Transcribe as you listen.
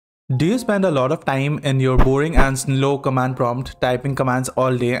Do you spend a lot of time in your boring and slow command prompt typing commands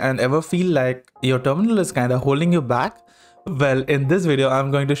all day and ever feel like your terminal is kind of holding you back? Well, in this video,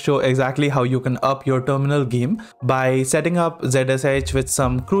 I'm going to show exactly how you can up your terminal game by setting up zsh with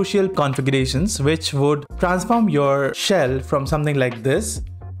some crucial configurations which would transform your shell from something like this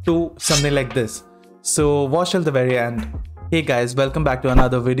to something like this. So watch till the very end. Hey guys, welcome back to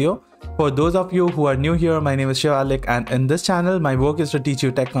another video. For those of you who are new here, my name is Shivalik, and in this channel, my work is to teach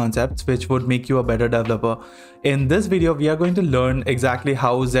you tech concepts which would make you a better developer. In this video, we are going to learn exactly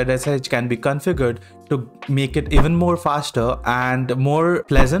how zsh can be configured to make it even more faster and more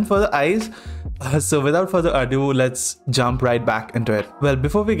pleasant for the eyes. So without further ado, let's jump right back into it. Well,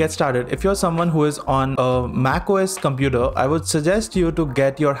 before we get started, if you're someone who is on a Mac OS computer, I would suggest you to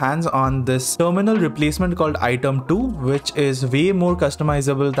get your hands on this terminal replacement called Item 2, which is way more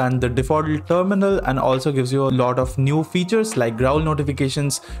customizable than the default terminal and also gives you a lot of new features like growl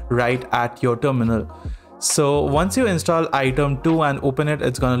notifications right at your terminal. So once you install Item 2 and open it,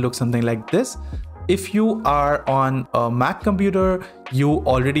 it's gonna look something like this. If you are on a Mac computer, you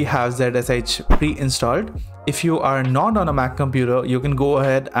already have zsh pre-installed. If you are not on a Mac computer, you can go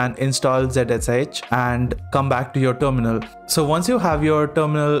ahead and install zsh and come back to your terminal. So once you have your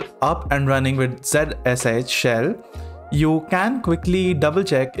terminal up and running with zsh shell, you can quickly double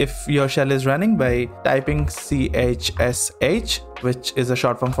check if your shell is running by typing chsh, which is a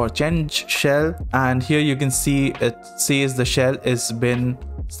short form for change shell, and here you can see it says the shell is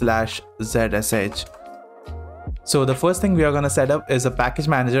bin/zsh. So the first thing we are going to set up is a package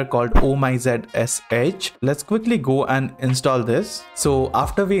manager called omyzsh. Let's quickly go and install this. So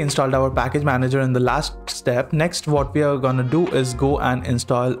after we installed our package manager in the last step, next what we are going to do is go and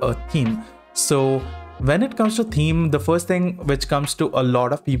install a theme. So when it comes to theme, the first thing which comes to a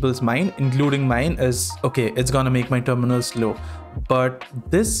lot of people's mind, including mine, is okay, it's gonna make my terminal slow. But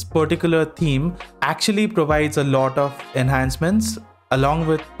this particular theme actually provides a lot of enhancements along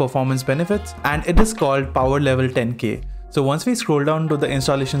with performance benefits, and it is called Power Level 10K. So once we scroll down to the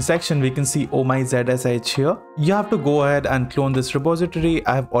installation section, we can see omyzsh here. You have to go ahead and clone this repository.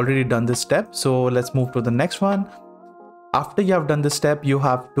 I have already done this step, so let's move to the next one. After you have done this step, you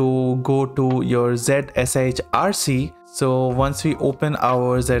have to go to your zsh-rc. So once we open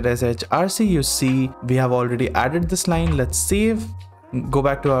our zsh-rc, you see we have already added this line. Let's save, go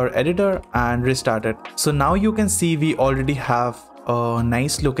back to our editor and restart it. So now you can see we already have a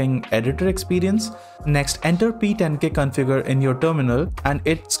nice looking editor experience. Next, enter p10k configure in your terminal, and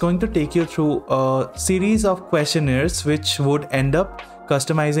it's going to take you through a series of questionnaires which would end up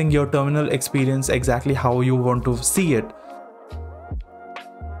customizing your terminal experience exactly how you want to see it.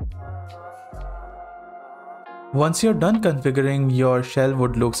 Once you're done configuring, your shell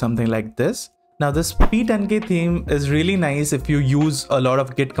would look something like this. Now this p10k theme is really nice if you use a lot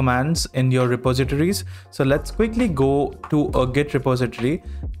of git commands in your repositories. So let's quickly go to a git repository,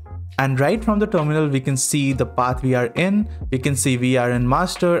 and right from the terminal we can see the path we are in. We can see we are in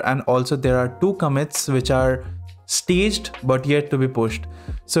master, and also there are two commits which are staged but yet to be pushed.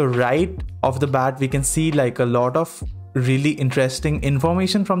 So right off the bat we can see like a lot of really interesting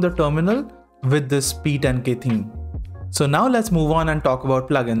information from the terminal with this p10k theme. So now let's move on and talk about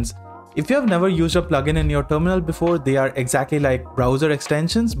plugins. If you have never used a plugin in your terminal before, they are exactly like browser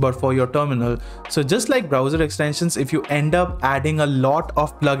extensions but for your terminal. So just like browser extensions, if you end up adding a lot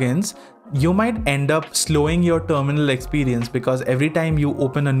of plugins, you might end up slowing your terminal experience, because every time you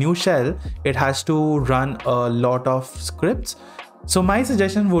open a new shell, it has to run a lot of scripts. So my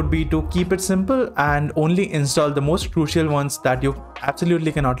suggestion would be to keep it simple and only install the most crucial ones that you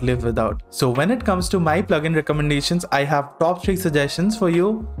absolutely cannot live without. So when it comes to my plugin recommendations, I have top 3 suggestions for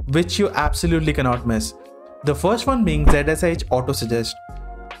you which you absolutely cannot miss. The first one being zsh-autosuggest.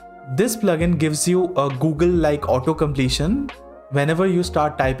 This plugin gives you a Google-like auto-completion whenever you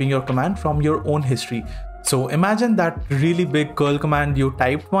start typing your command from your own history. So imagine that really big curl command you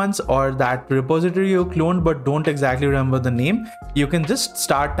typed once, or that repository you cloned but don't exactly remember the name. You can just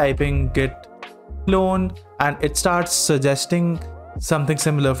start typing git clone and it starts suggesting something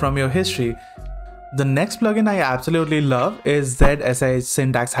similar from your history. The next plugin I absolutely love is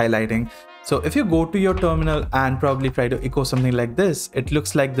zsh-syntax-highlighting. So if you go to your terminal and probably try to echo something like this, it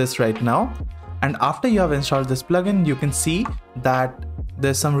looks like this right now. And after you have installed this plugin, you can see that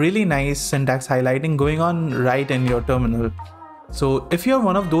there's some really nice syntax highlighting going on right in your terminal. So if you're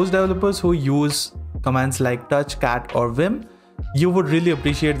one of those developers who use commands like touch, cat or vim, you would really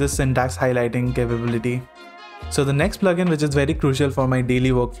appreciate this syntax highlighting capability. So the next plugin, which is very crucial for my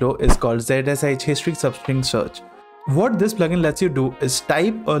daily workflow, is called zsh-history-substring-search. What this plugin lets you do is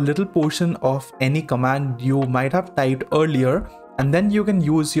type a little portion of any command you might have typed earlier and then you can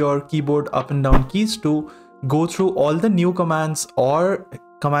use your keyboard up and down keys to go through all the new commands or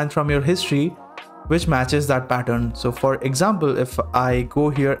commands from your history which matches that pattern. So for example, if I go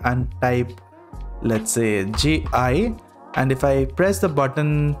here and type, let's say ji, and if I press the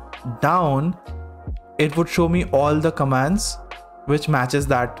button down, it would show me all the commands which matches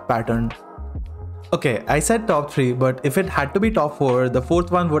that pattern. Okay, I said top 3, but if it had to be top 4, the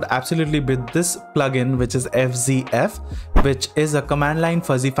fourth one would absolutely be this plugin, which is FZF, which is a command line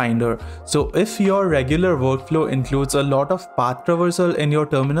fuzzy finder. So if your regular workflow includes a lot of path traversal in your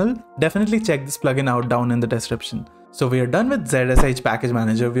terminal, definitely check this plugin out down in the description. So we are done with zsh package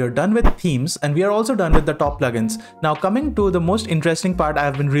manager, we are done with themes, and we are also done with the top plugins. Now coming to the most interesting part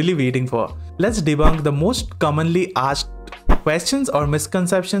I've been really waiting for. Let's debunk the most commonly asked questions or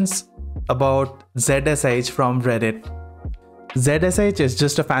misconceptions about zsh from Reddit. Zsh is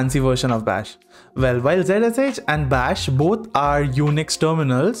just a fancy version of bash. Well, while zsh and bash both are Unix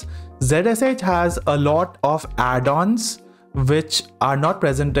terminals, zsh has a lot of add-ons which are not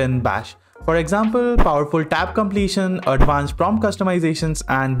present in bash. For example, powerful tab completion, advanced prompt customizations,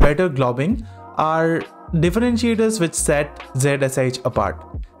 and better globbing are differentiators which set zsh apart.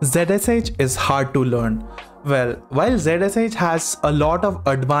 Zsh is hard to learn. Well, while zsh has a lot of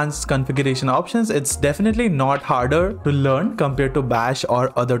advanced configuration options, it's definitely not harder to learn compared to bash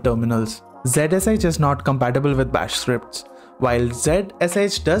or other terminals. Zsh is not compatible with bash scripts. While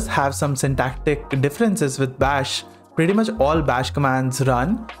zsh does have some syntactic differences with bash, pretty much all bash commands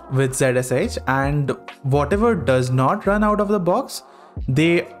run with zsh, and whatever does not run out of the box,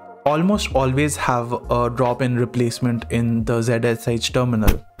 they almost always have a drop-in replacement in the zsh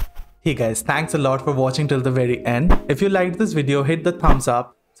terminal. Hey guys, thanks a lot for watching till the very end. If you liked this video, hit the thumbs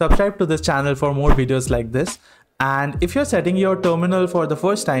up, subscribe to this channel for more videos like this. And if you're setting your terminal for the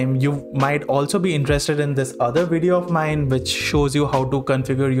first time, you might also be interested in this other video of mine which shows you how to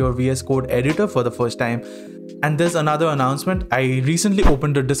configure your VS Code editor for the first time. And there's another announcement. I recently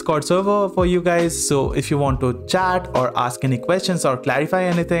opened a Discord server for you guys, so if you want to chat or ask any questions or clarify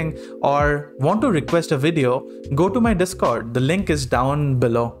anything or want to request a video, go to my Discord. The link is down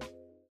below.